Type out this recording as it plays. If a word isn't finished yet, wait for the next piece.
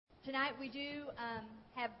Tonight we do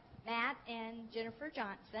have Matt and Jennifer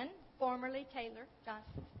Johnson, formerly Taylor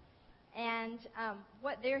Johnson. And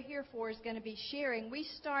what they're here for is going to be sharing. We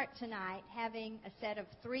start tonight having a set of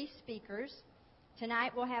 3 speakers.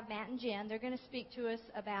 Tonight we'll have Matt and Jen. They're going to speak to us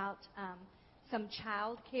about some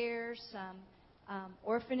child care, some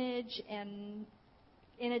orphanage, and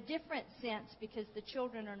in a different sense because the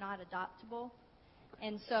children are not adoptable.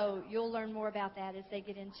 And so you'll learn more about that as they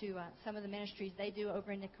get into some of the ministries they do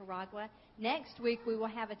over in Nicaragua. Next week we will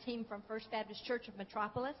have a team from First Baptist Church of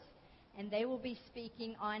Metropolis, and they will be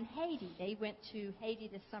speaking on Haiti. They went to Haiti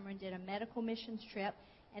this summer and did a medical missions trip.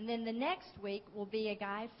 And then the next week will be a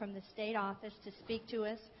guy from the state office to speak to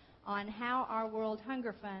us on how our World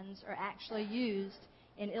Hunger Funds are actually used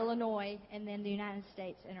in Illinois and then the United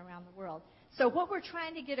States and around the world. So what we're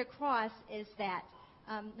trying to get across is that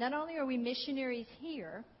not only are we missionaries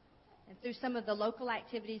here and through some of the local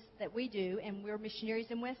activities that we do, and we're missionaries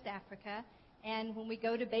in West Africa, and when we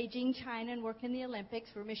go to Beijing, China, and work in the Olympics,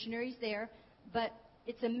 we're missionaries there, but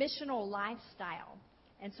it's a missional lifestyle.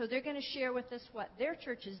 And so they're going to share with us what their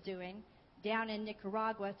church is doing down in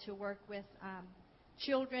Nicaragua to work with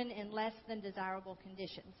children in less than desirable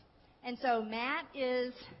conditions. And so Matt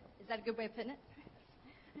is that a good way of putting it?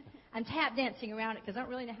 I'm tap dancing around it because I don't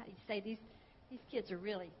really know how to say these kids are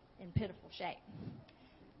really in pitiful shape.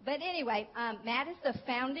 But anyway, Matt is the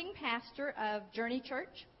founding pastor of Journey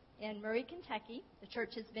Church in Murray, Kentucky. The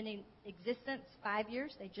church has been in existence 5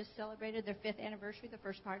 years. They just celebrated their 5th anniversary the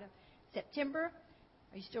first part of September.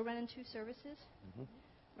 Are you still running 2 services? Mm-hmm.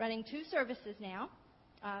 Running 2 services now,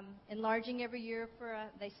 enlarging every year.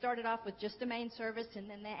 They started off with just a main service, and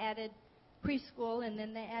then they added preschool, and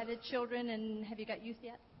then they added children. And have you got youth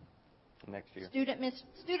yet? Next year. Student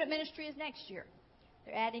ministry is next year.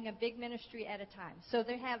 They're adding a big ministry at a time. So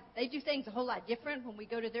they do things a whole lot different. When we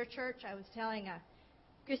go to their church, I was telling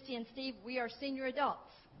Christy and Steve, we are senior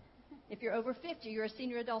adults. If you're over 50, you're a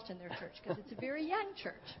senior adult in their church because it's a very young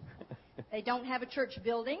church. They don't have a church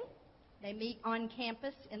building. They meet on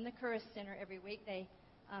campus in the Curris Center every week. They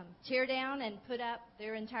tear down and put up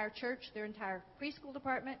their entire church, their entire preschool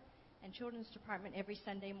department, and children's department every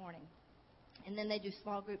Sunday morning. And then they do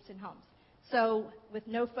small groups in homes. So with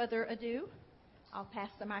no further ado, I'll pass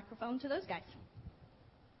the microphone to those guys.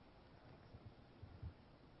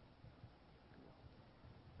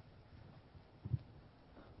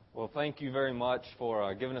 Well, thank you very much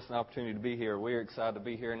for giving us an opportunity to be here. We're excited to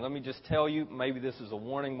be here. And let me just tell you, maybe this is a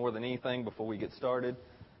warning more than anything before we get started.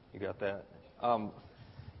 You got that?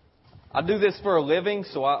 I do this for a living,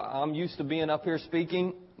 so I'm used to being up here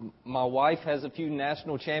speaking. My wife has a few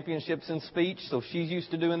national championships in speech, so she's used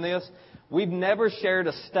to doing this. We've never shared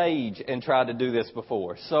a stage and tried to do this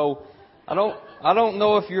before. So I don't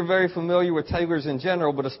know if you're very familiar with Taylor's in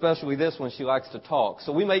general, but especially this one, she likes to talk.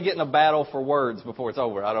 So we may get in a battle for words before it's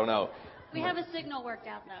over. I don't know. We have a signal worked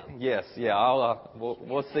out, though. Yes, yeah.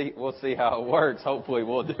 We'll see how it works. Hopefully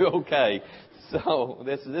we'll do okay. So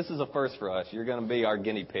this is a first for us. You're going to be our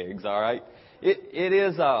guinea pigs, all right? It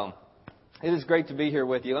is great to be here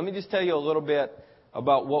with you. Let me just tell you a little bit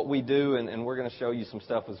about what we do, and we're going to show you some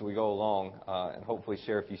stuff as we go along and hopefully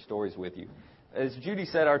share a few stories with you. As Judy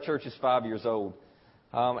said, our church is 5 years old.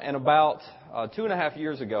 And about 2.5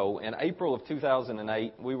 years ago, in April of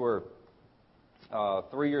 2008, we were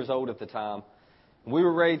 3 years old at the time. We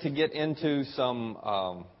were ready to get into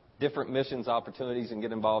some different missions opportunities and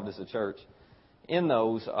get involved as a church in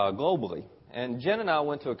those globally. And Jen and I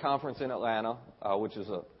went to a conference in Atlanta, which is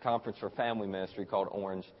a conference for family ministry called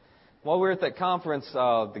Orange. While we were at that conference,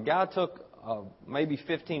 the guy took maybe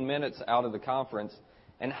 15 minutes out of the conference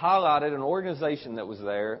and highlighted an organization that was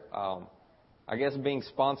there, I guess being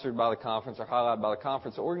sponsored by the conference or highlighted by the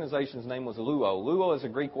conference. The organization's name was Luo. Luo is a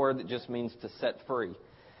Greek word that just means to set free.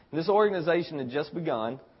 And this organization had just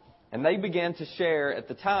begun, and they began to share, at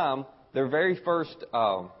the time, their very first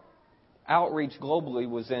outreach globally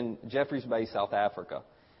was in Jeffreys Bay, South Africa.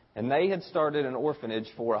 And they had started an orphanage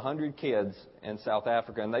for 100 kids in South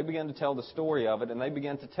Africa. And they began to tell the story of it. And they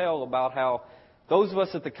began to tell about how those of us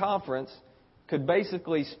at the conference could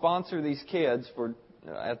basically sponsor these kids for,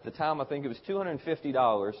 at the time, I think it was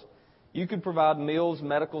 $250. You could provide meals,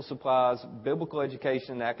 medical supplies, biblical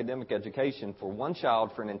education, and academic education for one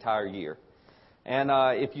child for an entire year. And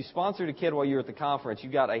if you sponsored a kid while you were at the conference, you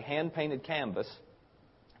got a hand-painted canvas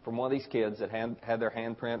from one of these kids that had their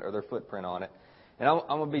handprint or their footprint on it. And I'm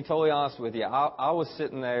going to be totally honest with you. I was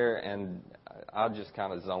sitting there and I just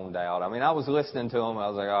kind of zoned out. I mean, I was listening to them. I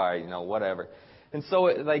was like, all right, whatever. And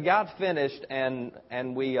so they got finished and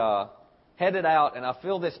we headed out, and I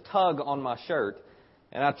feel this tug on my shirt.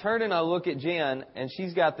 And I turn and I look at Jen, and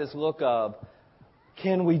she's got this look of,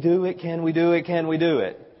 can we do it? Can we do it? Can we do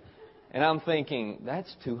it? And I'm thinking,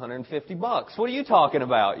 that's $250. What are you talking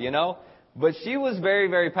about, you know? But she was very,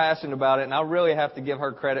 very passionate about it, and I really have to give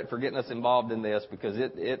her credit for getting us involved in this because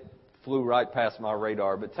it flew right past my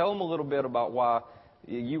radar. But tell them a little bit about why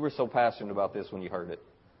you were so passionate about this when you heard it.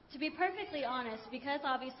 To be perfectly honest, because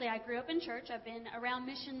obviously I grew up in church, I've been around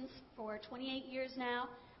missions for 28 years now,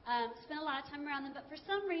 spent a lot of time around them, but for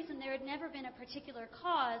some reason there had never been a particular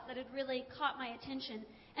cause that had really caught my attention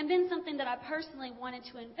and been something that I personally wanted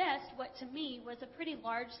to invest, what to me was a pretty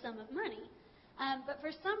large sum of money. But for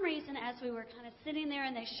some reason, as we were kind of sitting there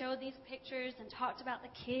and they showed these pictures and talked about the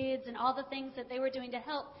kids and all the things that they were doing to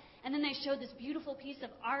help, and then they showed this beautiful piece of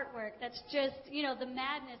artwork that's just, you know, the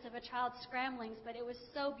madness of a child's scramblings, but it was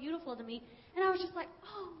so beautiful to me. And I was just like,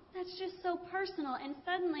 oh, that's just so personal. And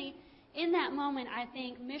suddenly, in that moment, I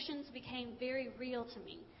think missions became very real to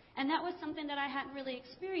me. And that was something that I hadn't really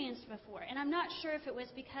experienced before. And I'm not sure if it was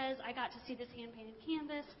because I got to see this hand-painted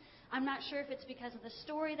canvas. I'm not sure if it's because of the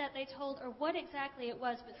story that they told or what exactly it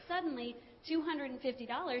was. But suddenly, $250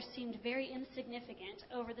 seemed very insignificant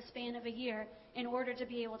over the span of a year in order to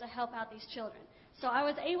be able to help out these children. So I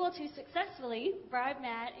was able to successfully bribe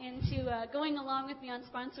Matt into going along with me on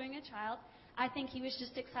sponsoring a child. I think he was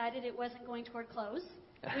just excited it wasn't going toward clothes,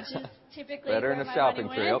 which is typically better where than a my shopping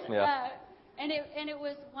money trip. went. Yeah. And it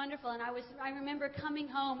was wonderful. And I remember coming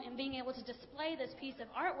home and being able to display this piece of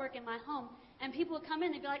artwork in my home. And people would come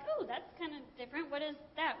in and be like, oh, that's kind of different. What is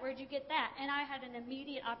that? Where'd you get that? And I had an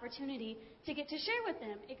immediate opportunity to get to share with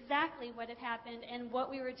them exactly what had happened and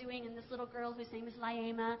what we were doing. And this little girl whose name is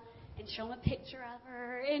Laima, and show them a picture of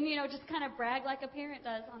her. And, you know, just kind of brag like a parent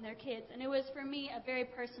does on their kids. And it was, for me, a very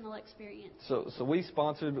personal experience. So we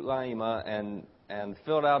sponsored Laima and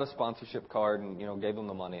filled out a sponsorship card and, you know, gave them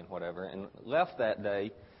the money and whatever, and left that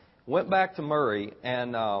day, went back to Murray,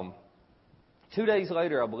 and 2 days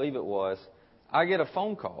later, I believe it was, I get a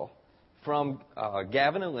phone call from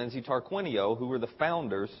Gavin and Lindsay Tarquinio, who were the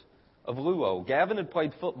founders of Luo. Gavin had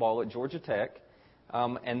played football at Georgia Tech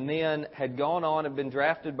and then had gone on and been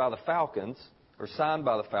drafted by the Falcons, or signed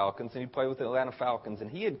by the Falcons, and he played with the Atlanta Falcons, and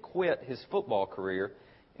he had quit his football career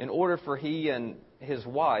in order for he and his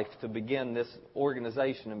wife to begin this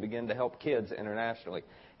organization and begin to help kids internationally.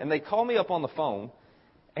 And they called me up on the phone,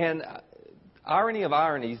 and irony of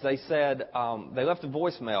ironies, they said, they left a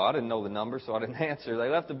voicemail. I didn't know the number, so I didn't answer. They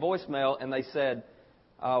left a voicemail, and they said,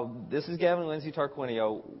 this is Gavin and Lindsay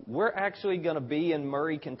Tarquinio. We're actually going to be in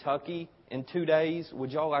Murray, Kentucky in 2 days.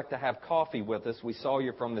 Would y'all like to have coffee with us? We saw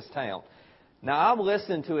you're from this town. Now, I'm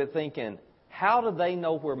listening to it thinking, how do they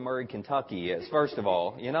know where Murray, Kentucky is, first of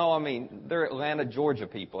all? You know, I mean, they're Atlanta, Georgia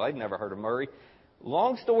people. They'd never heard of Murray.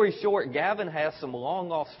 Long story short, Gavin has some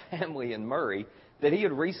long-lost family in Murray that he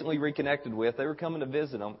had recently reconnected with. They were coming to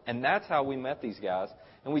visit him, and that's how we met these guys.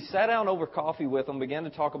 And we sat down over coffee with them, began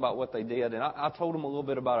to talk about what they did, and I told them a little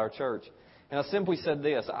bit about our church. And I simply said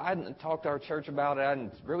this. I hadn't talked to our church about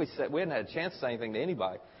it. We hadn't had a chance to say anything to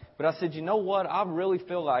anybody. But I said, you know what? I really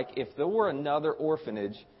feel like if there were another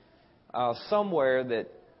orphanage somewhere that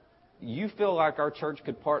you feel like our church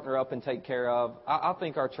could partner up and take care of, I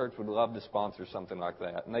think our church would love to sponsor something like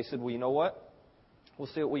that. And they said, well, you know what? We'll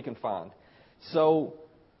see what we can find. So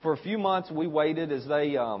for a few months, we waited as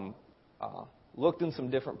they looked in some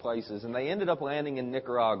different places. And they ended up landing in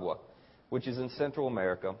Nicaragua, which is in Central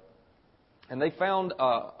America. And they found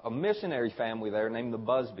a missionary family there named the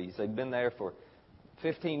Busbys. They'd been there for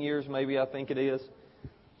 15 years, maybe, I think it is.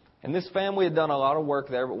 And this family had done a lot of work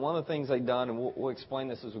there, but one of the things they'd done, and we'll explain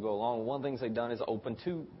this as we go along, one of the things they'd done is open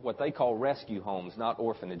two what they call rescue homes, not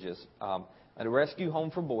orphanages. A rescue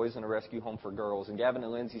home for boys and a rescue home for girls. And Gavin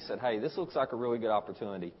and Lindsay said, hey, this looks like a really good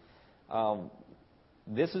opportunity.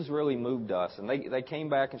 This has really moved us. And they came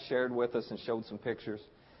back and shared with us and showed some pictures.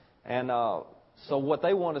 And so what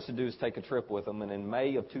they want us to do is take a trip with them. And in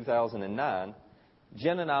May of 2009,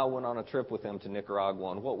 Jen and I went on a trip with them to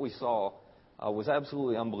Nicaragua. And what we saw was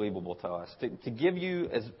absolutely unbelievable to us. To give you,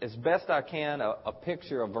 as best I can, a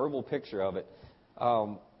picture, a verbal picture of it,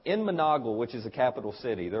 in Managua, which is the capital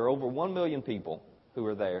city, there are over 1 million people who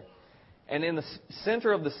are there. And in the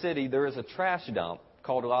center of the city, there is a trash dump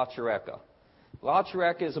called La Chureca. La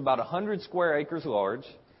Chureca is about 100 square acres large.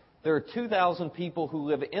 There are 2,000 people who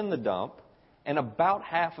live in the dump, and about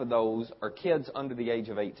half of those are kids under the age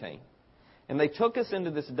of 18. And they took us into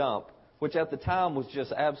this dump, which at the time was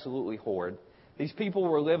just absolutely horrid. These people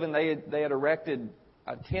were living, they had erected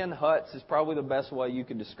 10 huts is probably the best way you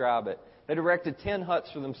could describe it. They'd erected 10 huts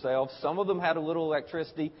for themselves. Some of them had a little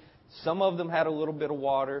electricity. Some of them had a little bit of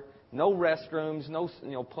water. No restrooms,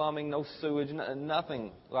 no plumbing, no sewage,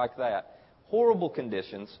 nothing like that. Horrible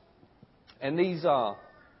conditions. And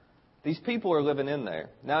these people are living in there.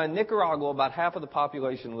 Now, in Nicaragua, about half of the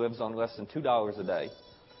population lives on less than $2 a day.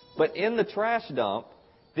 But in the trash dump,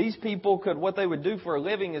 these people what they would do for a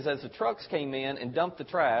living is as the trucks came in and dumped the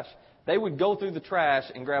trash, they would go through the trash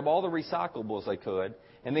and grab all the recyclables they could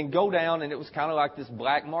and then go down, and it was kind of like this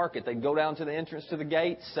black market. They'd go down to the entrance to the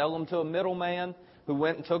gate, sell them to a middleman who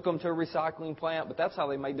went and took them to a recycling plant. But that's how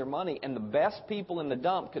they made their money. And the best people in the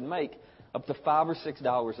dump could make up to $5 or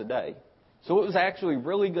 $6 a day. So it was actually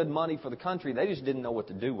really good money for the country. They just didn't know what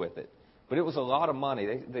to do with it. But it was a lot of money.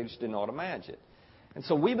 They just didn't know how to manage it. And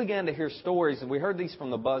so we began to hear stories, and we heard these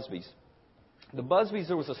from the Busbys. The Busbys,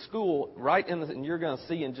 there was a school right and you're going to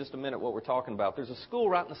see in just a minute what we're talking about. There's a school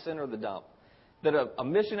right in the center of the dump that a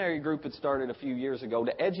missionary group had started a few years ago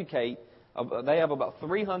to educate. They have about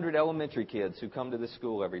 300 elementary kids who come to this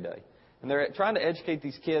school every day. And they're trying to educate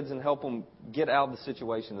these kids and help them get out of the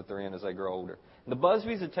situation that they're in as they grow older. And the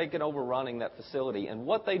Busbys had taken over running that facility, and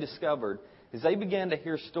what they discovered is they began to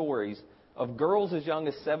hear stories of girls as young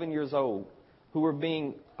as 7 years old who were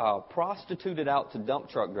being prostituted out to dump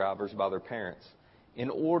truck drivers by their parents in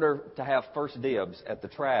order to have first dibs at the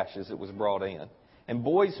trash as it was brought in. And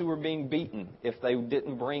boys who were being beaten if they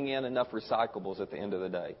didn't bring in enough recyclables at the end of the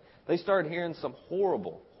day. They started hearing some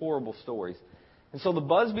horrible, horrible stories. And so the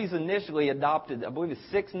Busbys initially adopted, I believe,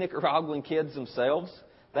 6 Nicaraguan kids themselves.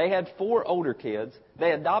 They had 4 older kids.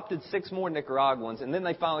 They adopted 6 more Nicaraguans. And then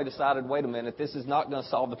they finally decided, wait a minute, this is not going to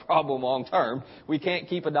solve the problem long term. We can't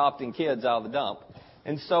keep adopting kids out of the dump.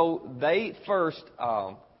 And so they first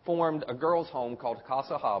formed a girls' home called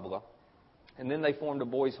Casa Habla. And then they formed a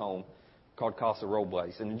boys' home called Casa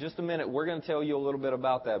Robles. And in just a minute, we're going to tell you a little bit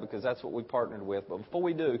about that because that's what we partnered with. But before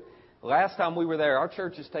we do, last time we were there, our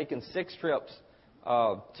church has taken 6 trips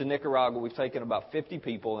to Nicaragua. We've taken about 50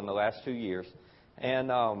 people in the last 2 years. And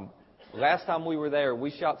last time we were there,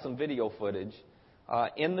 we shot some video footage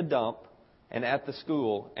in the dump and at the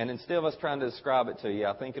school. And instead of us trying to describe it to you,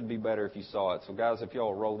 I think it'd be better if you saw it. So, guys, if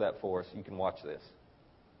y'all roll that for us, you can watch this.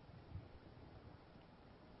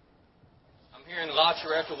 I'm here in La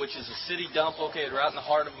Chureca, which is a city dump located right in the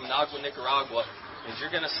heart of Managua, Nicaragua. As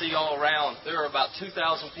you're going to see all around, there are about 2,000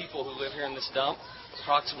 people who live here in this dump.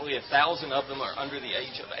 Approximately 1,000 of them are under the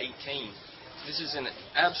age of 18. This is an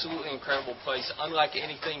absolutely incredible place, unlike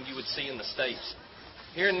anything you would see in the States.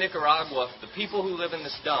 Here in Nicaragua, the people who live in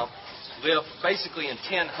this dump live basically in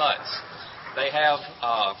tin huts. They have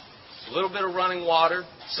a little bit of running water.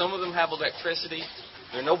 Some of them have electricity.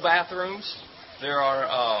 There are no bathrooms. There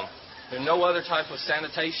are no other type of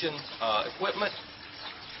sanitation equipment.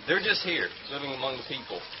 They're just here, living among the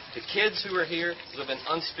people. The kids who are here live in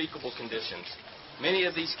unspeakable conditions. Many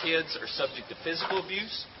of these kids are subject to physical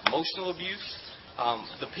abuse, emotional abuse.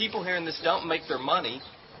 The people here in this dump make their money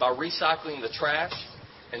by recycling the trash,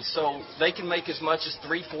 and so they can make as much as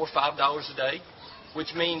 $3, $4, $5 a day,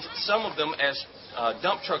 which means some of them, as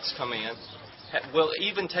dump trucks come in, will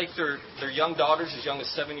even take their young daughters as young as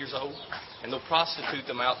 7 years old, and they'll prostitute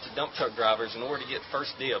them out to dump truck drivers in order to get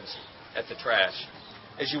first dibs at the trash.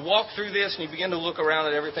 As you walk through this and you begin to look around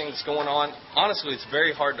at everything that's going on, honestly, it's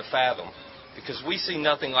very hard to fathom because we see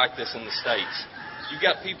nothing like this in the States. You've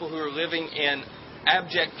got people who are living in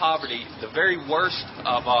abject poverty, the very worst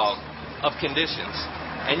of conditions.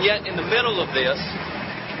 And yet, in the middle of this,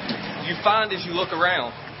 you find as you look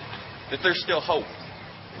around that there's still hope.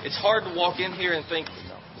 It's hard to walk in here and think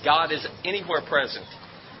God is anywhere present.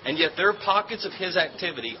 And yet there are pockets of His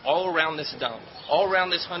activity all around this dump, all around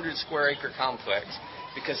this 100-square-acre complex,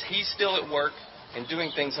 because He's still at work and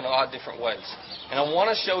doing things in a lot of different ways. And I want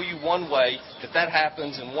to show you one way that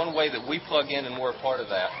happens and one way that we plug in and we're a part of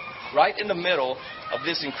that. Right in the middle of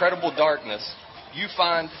this incredible darkness, you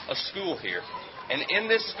find a school here. And in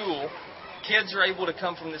this school, kids are able to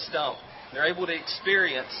come from this dump. They're able to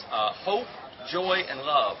experience hope, joy, and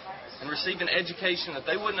love and receive an education that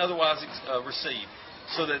they wouldn't otherwise receive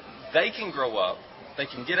so that they can grow up, they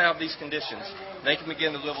can get out of these conditions, they can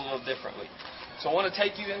begin to live a little differently. So I want to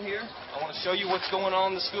take you in here. I want to show you what's going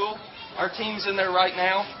on in the school. Our team's in there right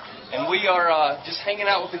now, and we are just hanging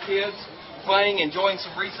out with the kids, playing, enjoying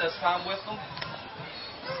some recess time with them.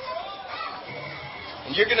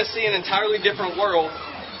 And you're going to see an entirely different world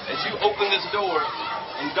as you open this door,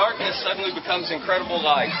 and darkness suddenly becomes incredible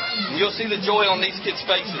light. And you'll see the joy on these kids'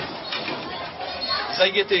 faces as they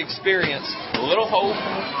get to experience a little hope,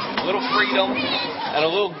 a little freedom, and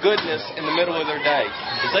a little goodness in the middle of their day.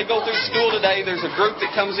 As they go through school today, there's a group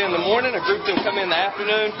that comes in the morning, a group that will come in the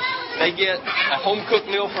afternoon. They get a home-cooked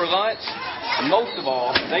meal for lunch. And most of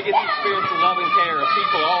all, they get to experience the love and care of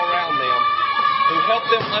people all around them who help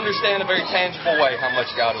them understand in a very tangible way how much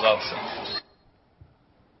God loves them.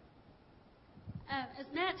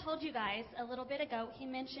 Matt told you guys a little bit ago, he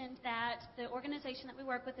mentioned that the organization that we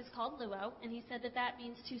work with is called Luo, and he said that that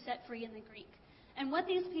means to set free in the Greek. And what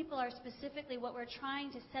these people are specifically, what we're trying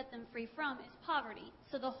to set them free from is poverty.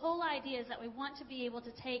 So the whole idea is that we want to be able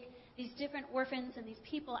to take these different orphans and these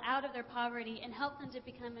people out of their poverty and help them to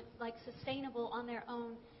become like sustainable on their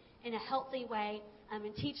own in a healthy way,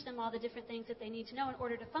 and teach them all the different things that they need to know in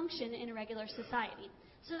order to function in a regular society.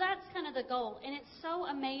 So that's kind of the goal. And it's so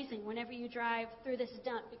amazing whenever you drive through this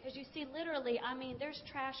dump because you see literally, I mean, there's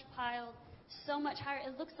trash piled so much higher.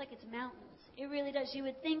 It looks like it's mountains. It really does. You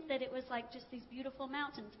would think that it was like just these beautiful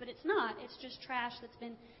mountains, but it's not. It's just trash that's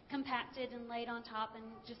been compacted and laid on top and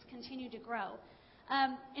just continued to grow.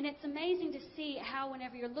 And it's amazing to see how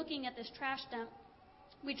whenever you're looking at this trash dump,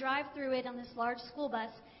 we drive through it on this large school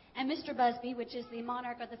bus, and Mr. Busby, which is the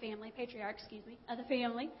monarch of the family, patriarch, of the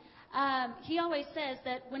family, he always says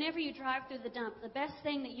that whenever you drive through the dump, the best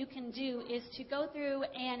thing that you can do is to go through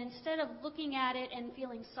and instead of looking at it and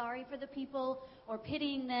feeling sorry for the people or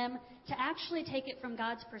pitying them, to actually take it from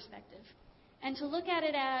God's perspective. And to look at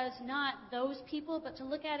it as not those people, but to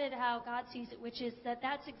look at it how God sees it, which is that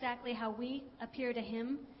that's exactly how we appear to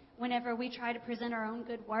Him whenever we try to present our own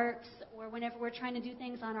good works or whenever we're trying to do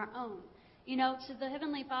things on our own. You know, to the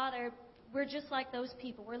Heavenly Father, we're just like those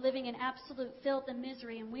people. We're living in absolute filth and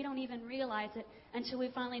misery, and we don't even realize it until we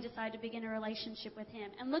finally decide to begin a relationship with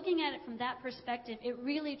Him. And looking at it from that perspective, it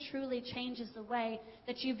really, truly changes the way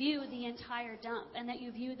that you view the entire dump and that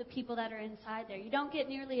you view the people that are inside there. You don't get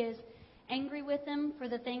nearly as angry with them for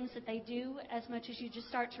the things that they do as much as you just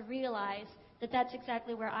start to realize that that's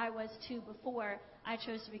exactly where I was too before I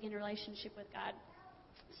chose to begin a relationship with God.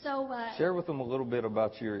 So share with them a little bit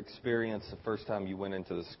about your experience the first time you went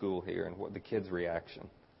into the school here and what the kids' reaction.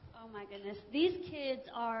 Oh, my goodness. These kids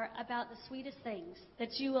are about the sweetest things that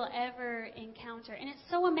you will ever encounter. And it's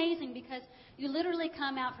so amazing because you literally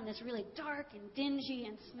come out from this really dark and dingy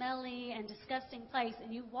and smelly and disgusting place,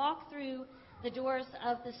 and you walk through the doors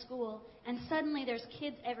of the school, and suddenly there's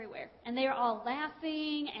kids everywhere. And they are all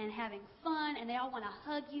laughing and having fun, and they all want to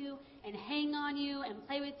hug you and hang on you and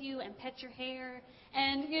play with you and pet your hair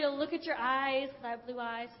and, you know, look at your eyes, because I have blue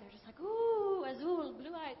eyes. They're just like, ooh, azul,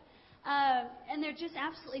 blue eyes. And they're just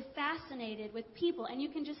absolutely fascinated with people. And you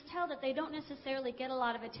can just tell that they don't necessarily get a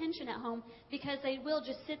lot of attention at home because they will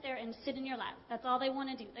just sit there and sit in your lap. That's all they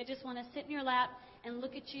want to do. They just want to sit in your lap and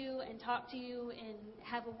look at you and talk to you and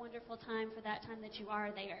have a wonderful time for that time that you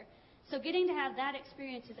are there. So getting to have that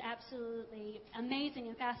experience is absolutely amazing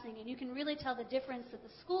and fascinating. And you can really tell the difference that the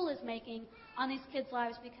school is making on these kids'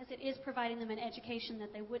 lives because it is providing them an education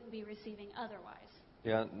that they wouldn't be receiving otherwise.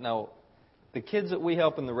 Yeah, now, the kids that we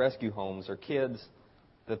help in the rescue homes are kids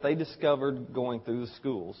that they discovered going through the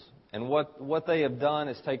schools. And what they have done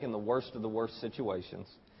is taken the worst of the worst situations,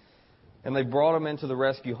 and they brought them into the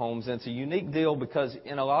rescue homes. And it's a unique deal because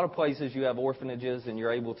in a lot of places you have orphanages and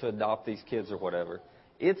you're able to adopt these kids or whatever.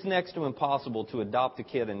 It's next to impossible to adopt a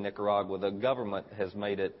kid in Nicaragua. The government has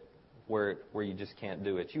made it where you just can't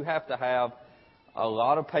do it. You have to have a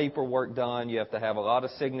lot of paperwork done. You have to have a lot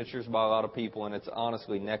of signatures by a lot of people, and it's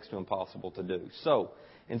honestly next to impossible to do. So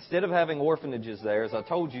instead of having orphanages there, as I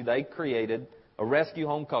told you, they created a rescue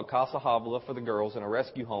home called Casa Havila for the girls and a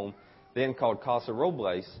rescue home then called Casa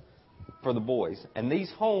Robles for the boys. And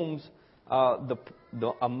these homes,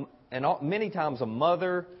 many times a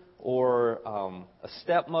mother or a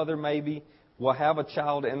stepmother maybe will have a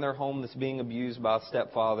child in their home that's being abused by a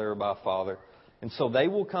stepfather or by a father. And so they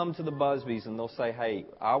will come to the Busbys and they'll say, hey,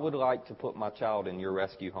 I would like to put my child in your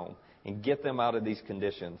rescue home and get them out of these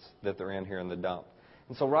conditions that they're in here in the dump.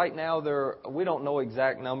 And so right now, we don't know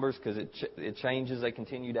exact numbers because it changes. They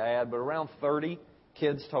continue to add, but around 30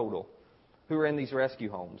 kids total who are in these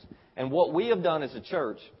rescue homes. And what we have done as a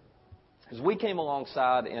church is we came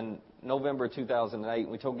alongside in November 2008,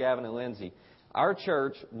 and we told Gavin and Lindsay, our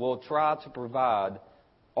church will try to provide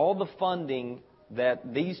all the funding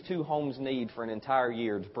that these two homes need for an entire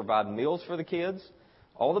year to provide meals for the kids,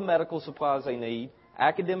 all the medical supplies they need,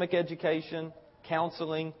 academic education,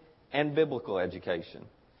 counseling, and biblical education.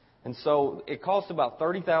 And so it costs about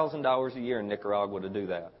 $30,000 a year in Nicaragua to do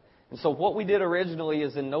that. And so what we did originally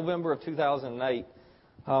is in November of 2008,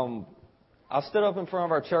 I stood up in front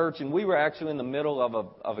of our church, and we were actually in the middle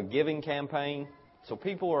of a giving campaign. So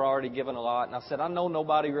people were already giving a lot. And I said, I know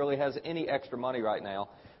nobody really has any extra money right now,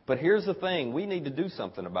 but here's the thing. We need to do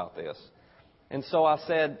something about this. And so I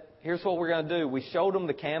said, here's what we're going to do. We showed them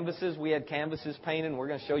the canvases. We had canvases painted, and we're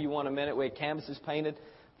going to show you one in a minute. We had canvases painted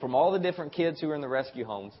from all the different kids who were in the rescue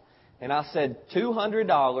homes. And I said,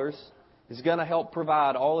 $200 is going to help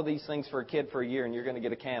provide all of these things for a kid for a year, and you're going to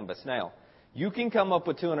get a canvas. Now, You can come up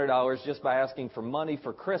with $200 just by asking for money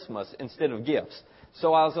for Christmas instead of gifts.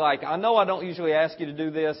 So I was like, I know I don't usually ask you to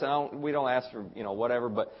do this, and we don't ask for, whatever,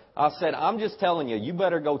 but I said, I'm just telling you, you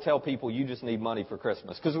better go tell people you just need money for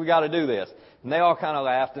Christmas, because we got to do this. And they all kind of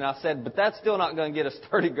laughed, and I said, but that's still not going to get us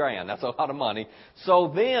 $30,000. That's a lot of money.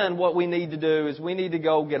 So then what we need to do is we need to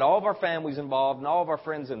go get all of our families involved and all of our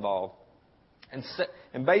friends involved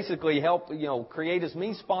and basically help, create as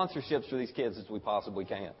many sponsorships for these kids as we possibly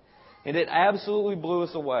can. And it absolutely blew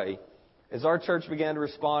us away as our church began to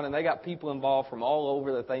respond, and they got people involved from all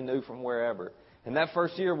over that they knew from wherever. And that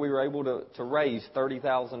first year, we were able to raise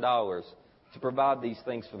 $30,000 to provide these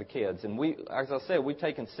things for the kids. And we, as I said, we've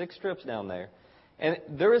taken 6 trips down there. And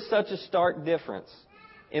there is such a stark difference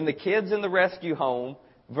in the kids in the rescue home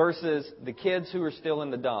versus the kids who are still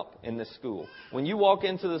in the dump in this school. When you walk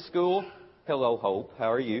into the school, hello, Hope,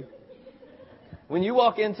 how are you? When you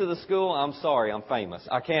walk into the school, I'm sorry, I'm famous.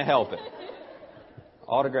 I can't help it.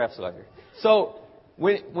 Autographs later. So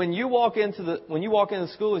when you walk into the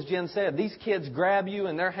school, as Jen said, these kids grab you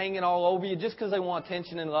and they're hanging all over you just because they want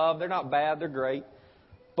attention and love. They're not bad, they're great.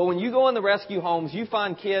 But when you go in the rescue homes, you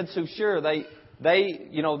find kids who, sure, they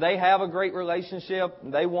have a great relationship,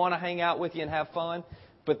 they want to hang out with you and have fun,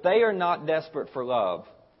 but they are not desperate for love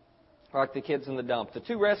like the kids in the dump. The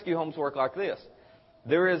 2 rescue homes work like this.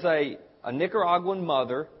 There is a Nicaraguan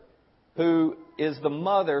mother who is the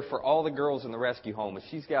mother for all the girls in the rescue home.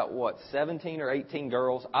 She's got, 17 or 18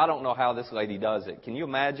 girls? I don't know how this lady does it. Can you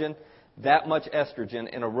imagine that much estrogen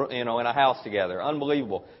in a house together?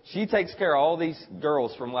 Unbelievable. She takes care of all these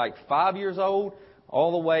girls from 5 years old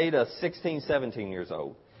all the way to 16, 17 years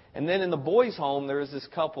old. And then in the boys' home, there is this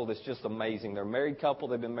couple that's just amazing. They're a married couple.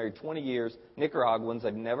 They've been married 20 years, Nicaraguans.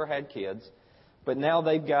 They've never had kids. But now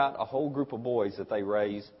they've got a whole group of boys that they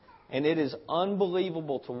raise. And it is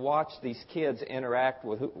unbelievable to watch these kids interact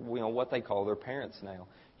with what they call their parents now.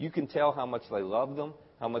 You can tell how much they love them,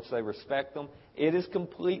 how much they respect them. It has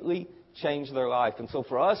completely changed their life. And so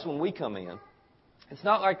for us, when we come in, it's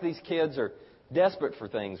not like these kids are desperate for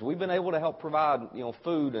things. We've been able to help provide,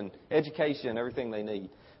 food and education and everything they need.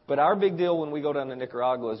 But our big deal when we go down to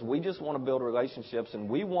Nicaragua is we just want to build relationships, and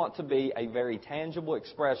we want to be a very tangible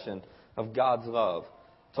expression of God's love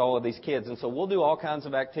to all of these kids. And so we'll do all kinds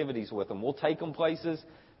of activities with them. We'll take them places.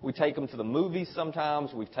 We take them to the movies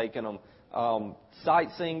sometimes. We've taken them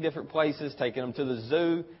sightseeing different places, taken them to the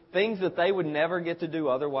zoo, things that they would never get to do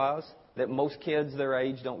otherwise, that most kids their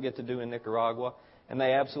age don't get to do in Nicaragua. And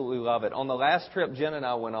they absolutely love it. On the last trip Jen and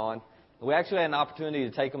I went on, we actually had an opportunity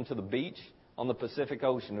to take them to the beach on the Pacific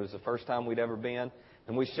Ocean. It was the first time we'd ever been.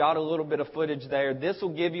 And we shot a little bit of footage there. This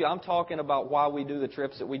will give you, I'm talking about why we do the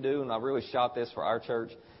trips that we do, and I really shot this for our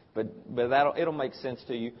church. But it'll make sense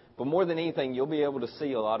to you. But more than anything, you'll be able to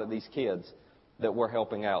see a lot of these kids that we're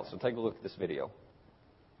helping out. So take a look at this video.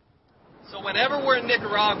 So whenever we're in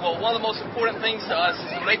Nicaragua, one of the most important things to us is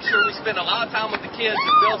to make sure we spend a lot of time with the kids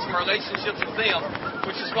and build some relationships with them,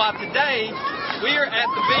 which is why today we are at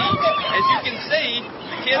the beach. As you can see,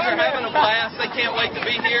 the kids are having a blast. They can't wait to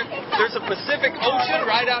be here. There's a Pacific Ocean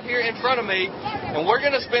right out here in front of me, and we're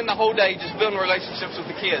going to spend the whole day just building relationships with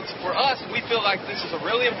the kids. For us, we feel like this is a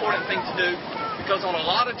really important thing to do because on a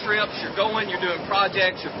lot of trips, you're doing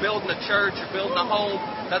projects, you're building a church, you're building a home.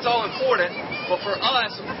 That's all important. But for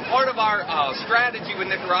us, part of our strategy with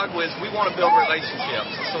Nicaragua is we want to build relationships.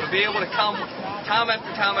 So to be able to come time after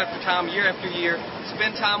time after time, year after year,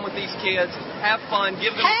 spend time with these kids, have fun,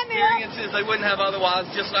 give them experiences they wouldn't have otherwise,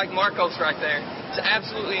 just like Marcos right there. It's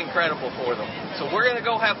absolutely incredible for them. So we're going to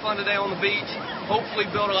go have fun today on the beach, hopefully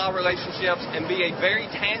build a lot of relationships, and be a very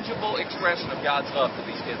tangible expression of God's love to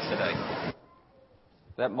these kids today.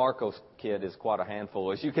 That Marcos kid is quite a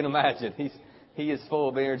handful, as you can imagine. He is full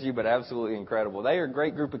of energy, but absolutely incredible. They are a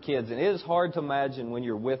great group of kids, and it is hard to imagine when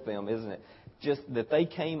you're with them, isn't it? Just that they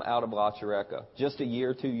came out of La Chureca just a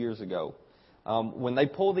year, 2 years ago. When they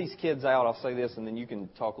pull these kids out, I'll say this, and then you can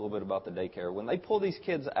talk a little bit about the daycare. When they pull these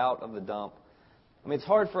kids out of the dump, I mean, it's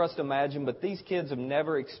hard for us to imagine, but these kids have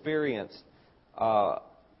never experienced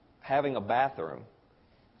having a bathroom.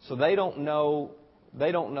 So they don't know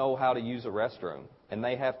how to use a restroom, and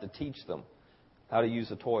they have to teach them how to use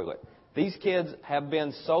a toilet. These kids have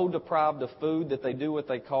been so deprived of food that they do what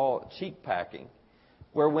they call cheek packing,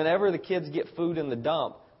 where whenever the kids get food in the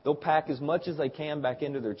dump, they'll pack as much as they can back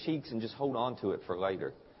into their cheeks and just hold on to it for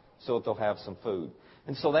later so that they'll have some food.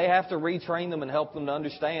 And so they have to retrain them and help them to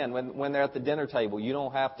understand when they're at the dinner table, you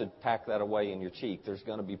don't have to pack that away in your cheek. There's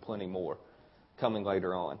going to be plenty more coming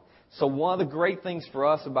later on. So one of the great things for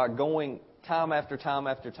us about going time after time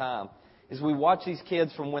after time is we watch these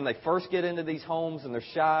kids from when they first get into these homes and they're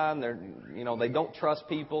shy and they don't trust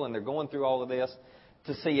people and they're going through all of this,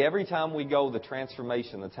 to see every time we go the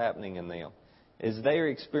transformation that's happening in them. Is they're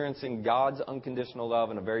experiencing God's unconditional love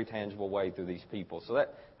in a very tangible way through these people. So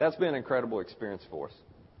that's been an incredible experience for us.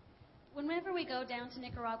 Whenever we go down to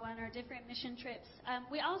Nicaragua on our different mission trips,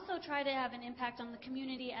 we also try to have an impact on the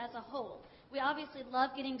community as a whole. We obviously love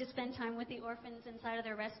getting to spend time with the orphans inside of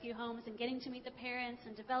their rescue homes and getting to meet the parents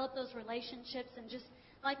and develop those relationships and just,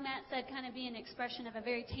 like Matt said, kind of be an expression of a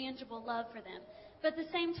very tangible love for them. But at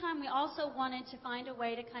the same time, we also wanted to find a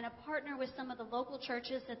way to kind of partner with some of the local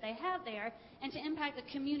churches that they have there and to impact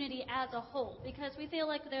the community as a whole, because we feel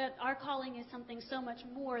like that our calling is something so much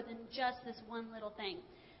more than just this one little thing.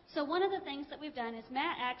 So one of the things that we've done is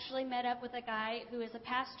Matt actually met up with a guy who is a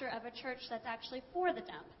pastor of a church that's actually for the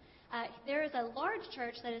dump. There is a large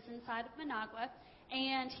church that is inside of Managua,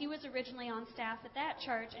 and he was originally on staff at that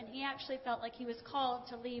church, and he actually felt like he was called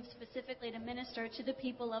to leave specifically to minister to the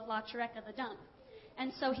people of La Chureca, the dump.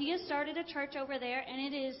 And so he has started a church over there,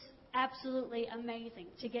 and it is absolutely amazing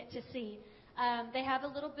to get to see. They have a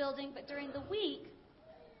little building, but during the week,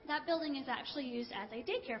 that building is actually used as a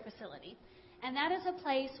daycare facility. And that is a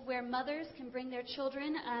place where mothers can bring their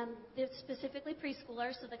children, specifically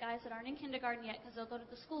preschoolers, so the guys that aren't in kindergarten yet because they'll go to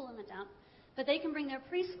the school in the dump. But they can bring their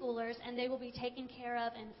preschoolers, and they will be taken care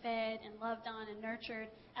of and fed and loved on and nurtured,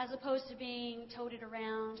 as opposed to being toted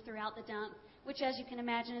around throughout the dump, which, as you can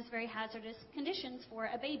imagine, is very hazardous conditions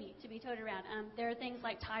for a baby to be toted around. There are things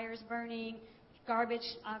like tires burning, garbage,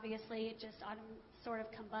 obviously, just sort of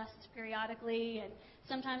combusts periodically, and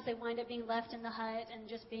sometimes they wind up being left in the hut and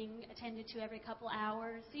just being attended to every couple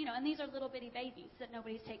hours, and these are little bitty babies that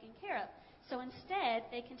nobody's taking care of. So instead,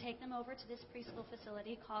 they can take them over to this preschool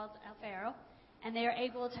facility called El Faro, and they are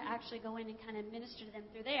able to actually go in and kind of minister to them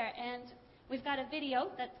through there. And we've got a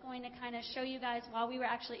video that's going to kind of show you guys while we were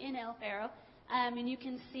actually in El Faro, and you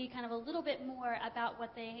can see kind of a little bit more about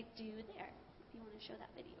what they do there, if you want to show that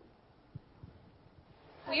video.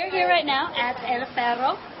 We are here right now at El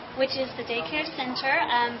Faro, which is the daycare center,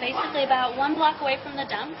 basically about 1 block away from the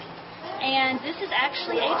dump. And this is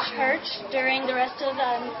actually a church during the rest of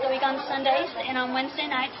the week on Sundays. And on Wednesday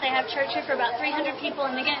nights, they have church here for about 300 people.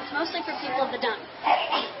 And again, it's mostly for people of the dump.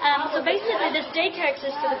 So basically, this daycare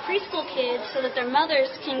exists for the preschool kids so that their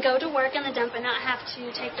mothers can go to work in the dump and not have to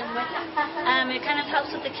take them with them. It kind of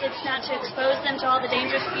helps with the kids not to expose them to all the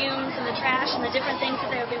dangerous fumes and the trash and the different things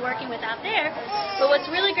that they would be working with out there. But what's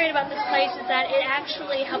really great about this place is that it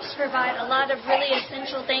actually helps provide a lot of really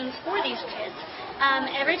essential things for these kids.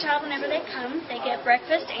 Every child, whenever they come, they get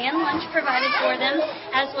breakfast and lunch provided for them,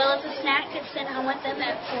 as well as a snack that's sent home with them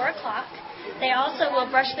at 4 o'clock. They also will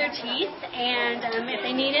brush their teeth, and if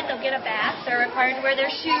they need it, they'll get a bath. They're required to wear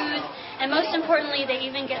their shoes, and most importantly, they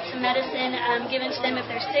even get some medicine given to them if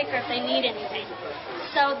they're sick or if they need anything.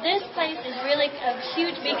 So this place is really a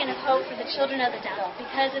huge beacon of hope for the children of the dump,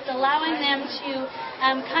 because it's allowing them to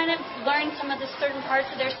kind of learn some of the certain parts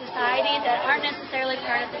of their society that aren't necessarily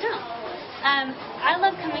part of the dump. I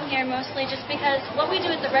love coming here mostly just because what we do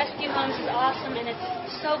at the rescue homes is awesome and it's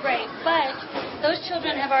so great, but those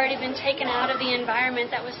children have already been taken out of the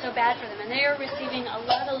environment that was so bad for them, and they are receiving a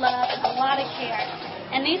lot of love and a lot of care.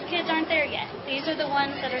 And these kids aren't there yet. These are the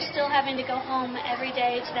ones that are still having to go home every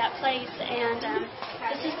day to that place, and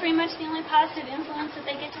this is pretty much the only positive influence that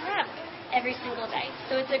they get to have every single day.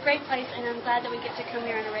 So it's a great place, and I'm glad that we get to come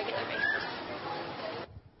here on a regular basis.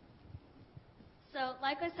 So,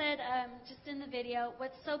 like I said, just in the video,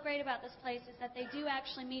 what's so great about this place is that they do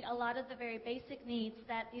actually meet a lot of the very basic needs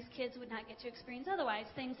that these kids would not get to experience otherwise.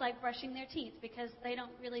 Things like brushing their teeth, because they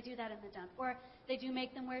don't really do that in the dump. Or they do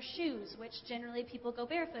make them wear shoes, which generally people go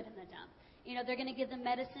barefoot in the dump. They're going to give them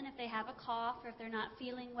medicine if they have a cough or if they're not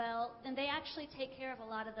feeling well. Then they actually take care of a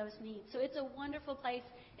lot of those needs. So it's a wonderful place.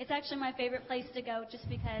 It's actually my favorite place to go just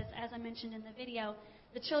because, as I mentioned in the video,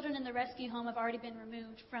 the children in the rescue home have already been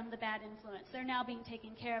removed from the bad influence. They're now being taken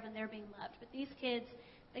care of and they're being loved. But these kids,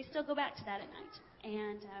 they still go back to that at night.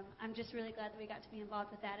 And I'm just really glad that we got to be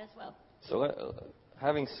involved with that as well. So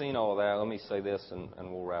having seen all of that, let me say this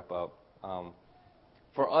and we'll wrap up.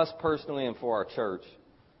 For us personally and for our church,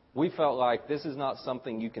 we felt like this is not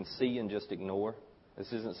something you can see and just ignore.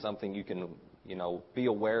 This isn't something you can, be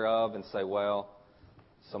aware of and say, well,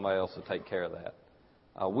 somebody else will take care of that.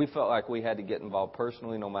 We felt like we had to get involved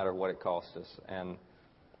personally no matter what it cost us. And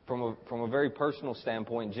from a very personal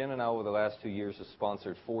standpoint, Jen and I over the last 2 years have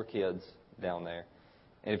sponsored 4 kids down there.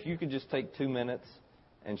 And if you could just take 2 minutes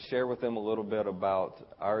and share with them a little bit about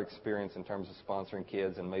our experience in terms of sponsoring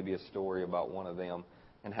kids and maybe a story about one of them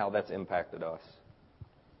and how that's impacted us.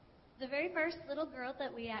 The very first little girl that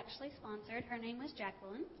we actually sponsored, her name was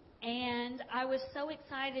Jacqueline. And I was so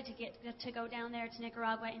excited to get to go down there to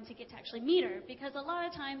Nicaragua and to get to actually meet her, because a lot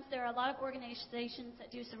of times there are a lot of organizations that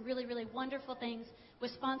do some really, really wonderful things with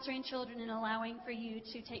sponsoring children and allowing for you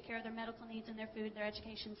to take care of their medical needs and their food, their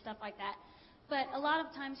education, stuff like that. But a lot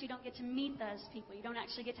of times you don't get to meet those people. You don't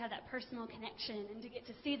actually get to have that personal connection and to get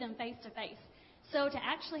to see them face to face. So to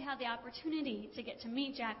actually have the opportunity to get to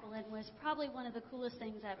meet Jacqueline was probably one of the coolest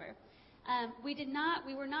things ever.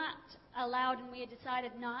 We were not allowed, and we had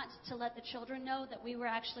decided not to let the children know that we were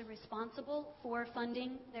actually responsible for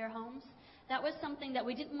funding their homes. That was something that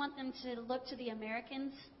we didn't want them to look to the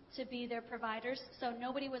Americans to be their providers, so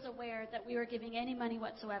nobody was aware that we were giving any money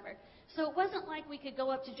whatsoever. So it wasn't like we could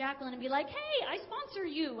go up to Jacqueline and be like, hey, I sponsor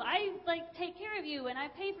you, I take care of you, and I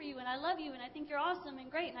pay for you, and I love you, and I think you're awesome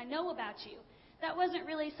and great, and I know about you. That wasn't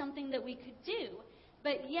really something that we could do.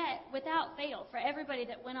 But yet, without fail, for everybody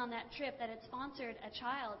that went on that trip that had sponsored a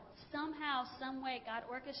child, somehow, some way, God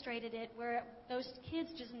orchestrated it where those kids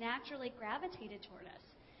just naturally gravitated toward us.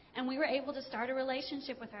 And we were able to start a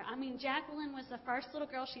relationship with her. I mean, Jacqueline was the first little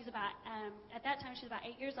girl. She's about, at that time, she was about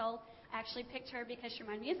 8 years old. I actually picked her because she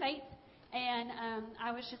reminded me of Faith. And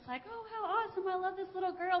I was just like, oh, how awesome. I love this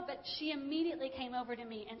little girl. But she immediately came over to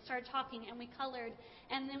me and started talking, and we colored.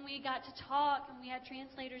 And then we got to talk, and we had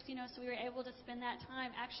translators, so we were able to spend that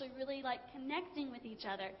time actually really, connecting with each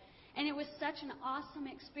other. And it was such an awesome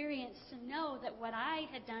experience to know that what I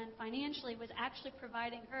had done financially was actually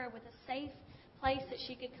providing her with a safe place that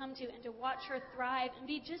she could come to and to watch her thrive and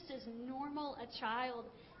be just as normal a child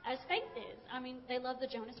as Faith is. I mean, they love the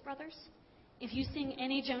Jonas Brothers. If you sing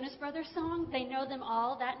any Jonas Brothers song, they know them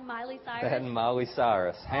all. That and Miley Cyrus. That and Miley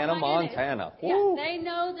Cyrus. Hannah Montana. Yeah, they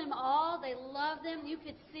know them all. They love them. You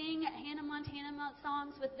could sing Hannah Montana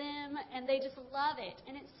songs with them, and they just love it.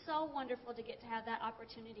 And it's so wonderful to get to have that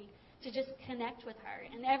opportunity to just connect with her.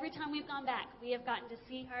 And every time we've gone back, we have gotten to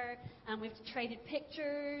see her. We've traded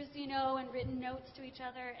pictures, and written notes to each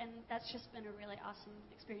other, and that's just been a really awesome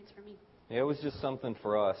experience for me. Yeah, it was just something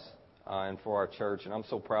for us. And for our church, and I'm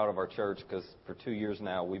so proud of our church because for 2 years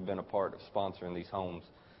now we've been a part of sponsoring these homes.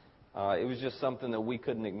 It was just something that we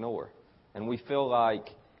couldn't ignore. And we feel like,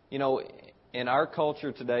 in our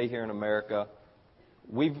culture today here in America,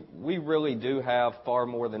 we really do have far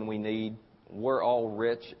more than we need. We're all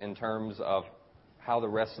rich in terms of how the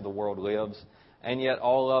rest of the world lives. And yet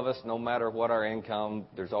all of us, no matter what our income,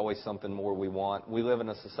 there's always something more we want. We live in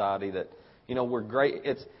a society that we're great.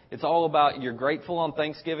 It's all about you're grateful on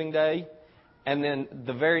Thanksgiving Day, and then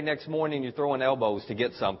the very next morning you're throwing elbows to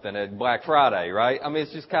get something at Black Friday, right? I mean,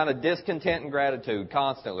 it's just kind of discontent and gratitude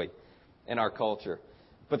constantly in our culture.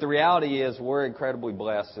 But the reality is we're incredibly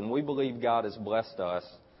blessed, and we believe God has blessed us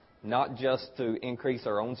not just to increase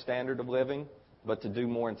our own standard of living, but to do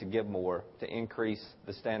more and to give more, to increase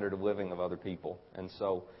the standard of living of other people. And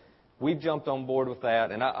so we've jumped on board with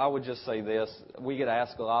that, and I would just say this. We get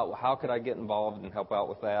asked a lot, well, how could I get involved and help out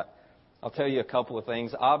with that? I'll tell you a couple of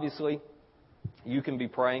things. Obviously, you can be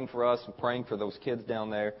praying for us and praying for those kids down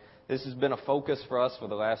there. This has been a focus for us for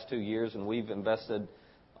the last 2 years, and we've invested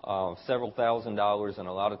several $1,000s and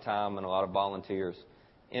a lot of time and a lot of volunteers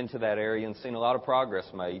into that area and seen a lot of progress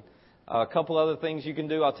made. A couple other things you can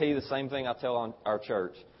do. I'll tell you the same thing I tell on our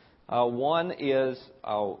church. One is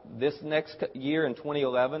this next year in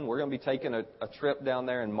 2011, we're going to be taking a trip down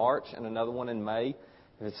there in March and another one in May.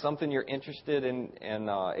 If it's something you're interested in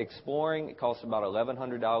exploring, it costs about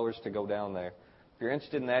 $1,100 to go down there. If you're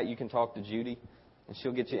interested in that, you can talk to Judy, and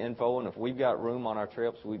she'll get you info. And if we've got room on our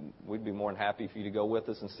trips, we'd be more than happy for you to go with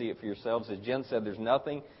us and see it for yourselves. As Jen said, there's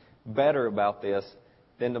nothing better about this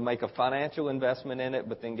than to make a financial investment in it,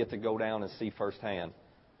 but then get to go down and see firsthand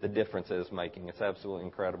the difference it is making. It's absolutely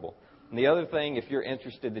incredible. And the other thing, if you're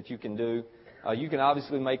interested, that you can do, you can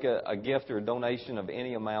obviously make a gift or a donation of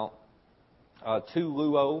any amount to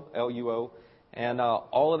LUO, L-U-O, and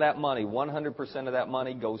all of that money, 100% of that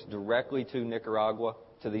money goes directly to Nicaragua,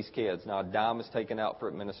 to these kids. Now, a dime is taken out for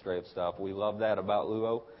administrative stuff. We love that about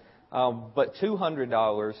LUO. But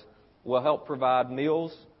 $200 will help provide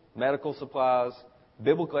meals, medical supplies,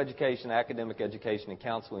 biblical education, academic education, and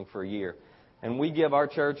counseling for a year. And we give our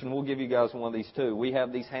church, and we'll give you guys one of these too, we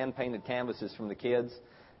have these hand-painted canvases from the kids.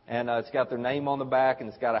 And it's got their name on the back, and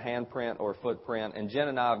it's got a handprint or a footprint. And Jen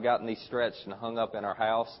and I have gotten these stretched and hung up in our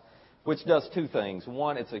house, which does two things.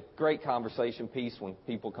 One, it's a great conversation piece when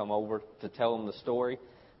people come over to tell them the story.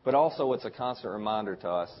 But also it's a constant reminder to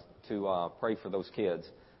us to pray for those kids.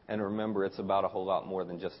 And remember, it's about a whole lot more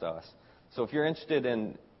than just us. So if you're interested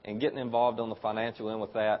in getting involved on the financial end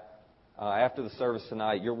with that, after the service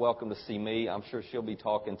tonight, you're welcome to see me. I'm sure she'll be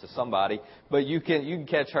talking to somebody, but you can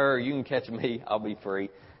catch her, or you can catch me. I'll be free,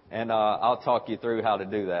 and I'll talk you through how to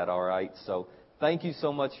do that. All right. So thank you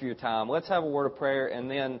so much for your time. Let's have a word of prayer,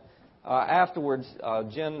 and then afterwards,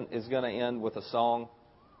 Jen is going to end with a song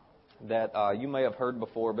that you may have heard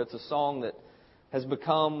before, but it's a song that has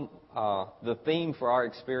become the theme for our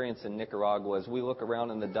experience in Nicaragua. As we look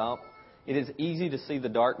around in the dump, it is easy to see the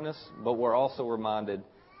darkness, but we're also reminded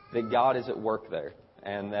that God is at work there,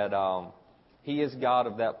 and that He is God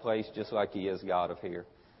of that place just like He is God of here.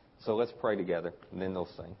 So let's pray together, and then they'll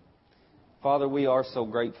sing. Father, we are so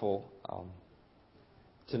grateful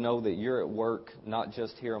to know that You're at work, not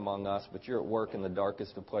just here among us, but You're at work in the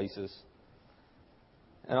darkest of places.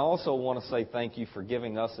 And I also want to say thank You for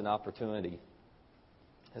giving us an opportunity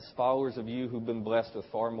as followers of You who've been blessed with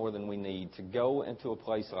far more than we need, to go into a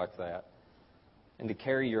place like that and to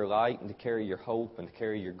carry Your light and to carry Your hope and to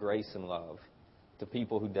carry Your grace and love to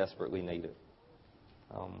people who desperately need it.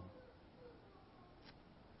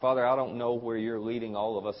 Father, I don't know where You're leading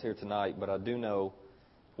all of us here tonight, but I do know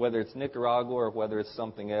whether it's Nicaragua or whether it's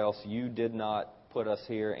something else, You did not put us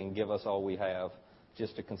here and give us all we have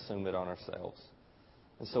just to consume it on ourselves.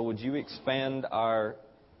 And so would You expand our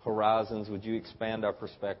horizons? Would You expand our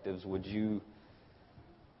perspectives? Would You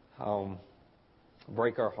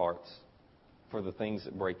break our hearts for the things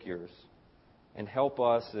that break Yours? And help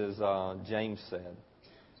us, as James said,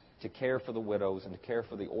 to care for the widows and to care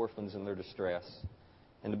for the orphans in their distress,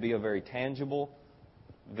 and to be a very tangible,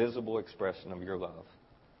 visible expression of Your love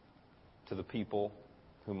to the people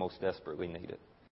who most desperately need it.